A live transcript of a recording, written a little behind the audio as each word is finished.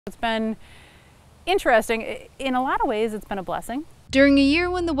It's been interesting. In a lot of ways, it's been a blessing. During a year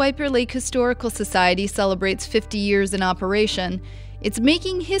when the White Bear Lake Historical Society celebrates 50 years in operation, it's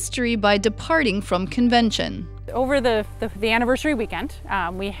making history by departing from convention. Over the anniversary weekend,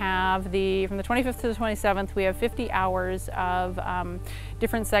 we have from the 25th to the 27th, we have 50 hours of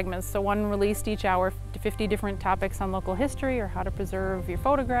different segments. So one released each hour, 50 different topics on local history or how to preserve your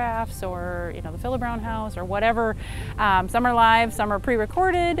photographs or the Philibrown House or whatever. Some are live, some are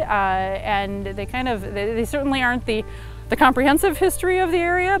pre-recorded, and they certainly aren't the comprehensive history of the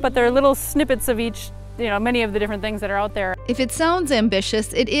area, but they're little snippets of each, many of the different things that are out there. If it sounds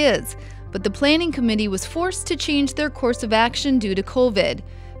ambitious, it is. But the planning committee was forced to change their course of action due to COVID.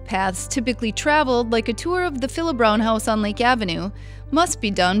 Paths typically traveled, like a tour of the Philibrown House on Lake Avenue, must be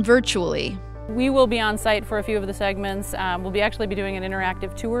done virtually. We will be on site for a few of the segments. We'll actually be doing an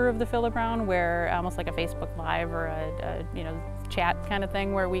interactive tour of the Philibrown, where almost like a Facebook Live or a chat kind of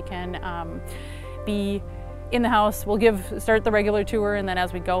thing, where we can be in the house. We'll start the regular tour, and then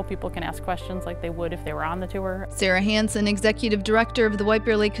as we go, people can ask questions like they would if they were on the tour. Sarah Hansen, Executive Director of the White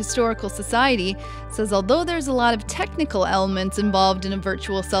Bear Lake Historical Society, says although there's a lot of technical elements involved in a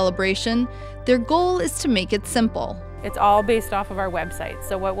virtual celebration, their goal is to make it simple. It's all based off of our website.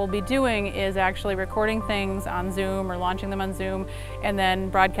 So what we'll be doing is actually recording things on Zoom or launching them on Zoom and then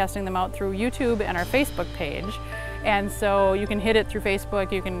broadcasting them out through YouTube and our Facebook page. And so you can hit it through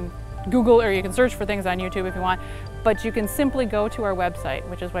Facebook, you can Google, or you can search for things on YouTube if you want, but you can simply go to our website,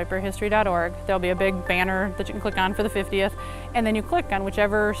 which is whitebearhistory.org. There'll be a big banner that you can click on for the 50th, and then you click on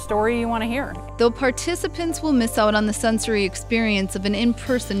whichever story you want to hear. Though participants will miss out on the sensory experience of an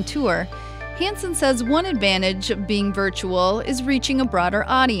in-person tour, Hansen says one advantage of being virtual is reaching a broader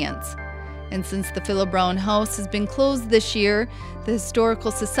audience. And since the Philibrown House has been closed this year, the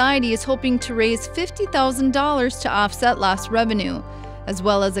Historical Society is hoping to raise $50,000 to offset lost revenue, as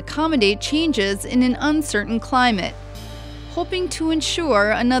well as accommodate changes in an uncertain climate, hoping to ensure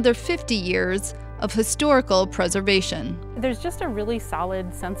another 50 years of historical preservation. There's just a really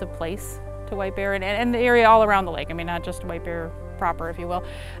solid sense of place to White Bear and the area all around the lake. I mean, not just White Bear proper, if you will,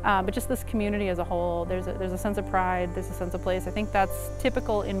 but just this community as a whole. There's a sense of pride, there's a sense of place. I think that's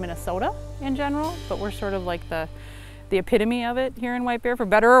typical in Minnesota in general, but we're sort of like the epitome of it here in White Bear, for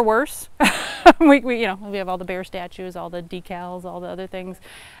better or worse. we have all the bear statues, all the decals, all the other things,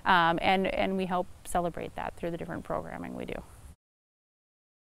 and we help celebrate that through the different programming we do.